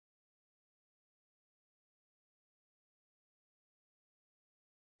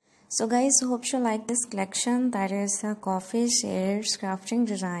So guys, hope you like this collection, that is coffee shades crafting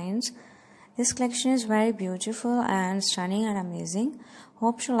designs. This collection is very beautiful and stunning and amazing.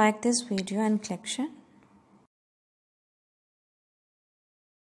 Hope you like this video and collection.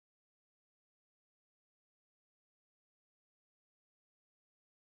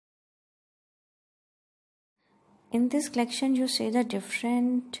 In this collection you see the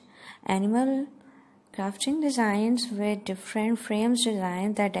different animal crafting designs with different frames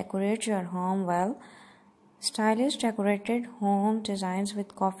designs that decorate your home well. Stylish decorated home designs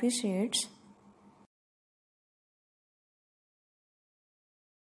with coffee shades.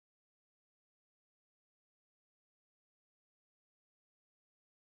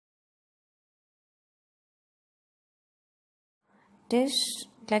 This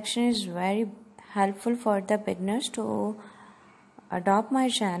collection is very helpful for the beginners to adopt my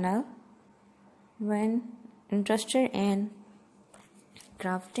channel when interested in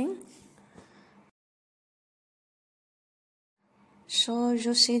crafting. So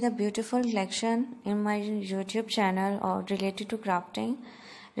you see the beautiful collection in my YouTube channel or related to crafting,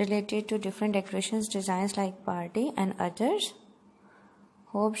 related to different decorations designs like party and others.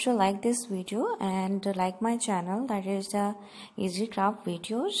 Hope you like this video and like my channel, that is the easy craft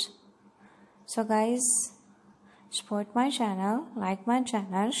videos. So guys, support my channel, like my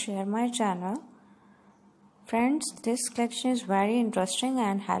channel, share my channel. Friends, this collection is very interesting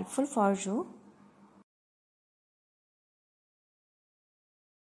and helpful for you.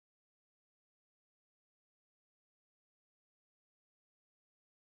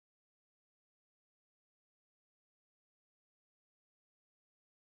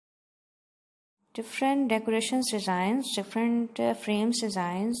 Different decorations designs, different frames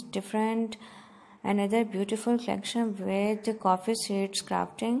designs, different another beautiful collection with coffee shades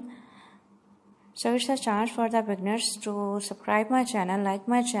crafting. So it's a chance for the beginners to subscribe my channel, like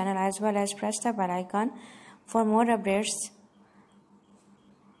my channel, as well as press the bell icon for more updates.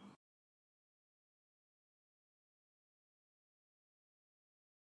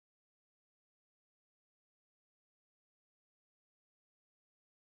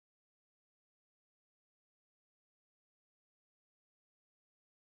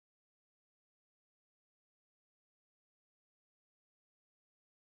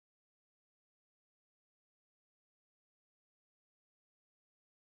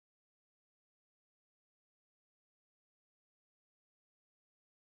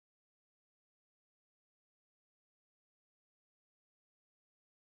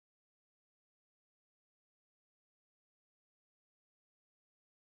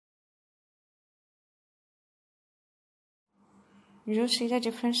 You see the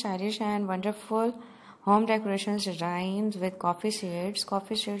different stylish and wonderful home decorations designs with coffee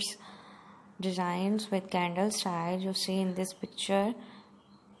shades designs with candle style. You see in this picture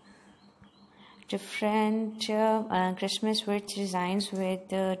different Christmas wreath designs with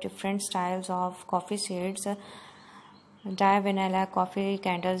different styles of coffee shades. Dye vanilla coffee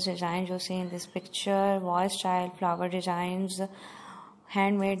candles designs you see in this picture, wall style flower designs,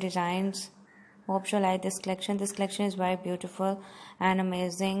 handmade designs. Hope you like this collection. This collection is very beautiful and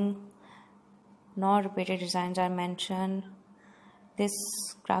amazing. No repeated designs are mentioned. This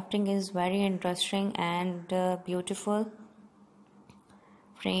crafting is very interesting and beautiful.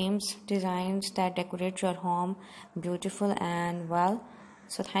 Frames designs that decorate your home beautiful and well.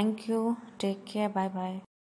 So thank you, take care, bye bye.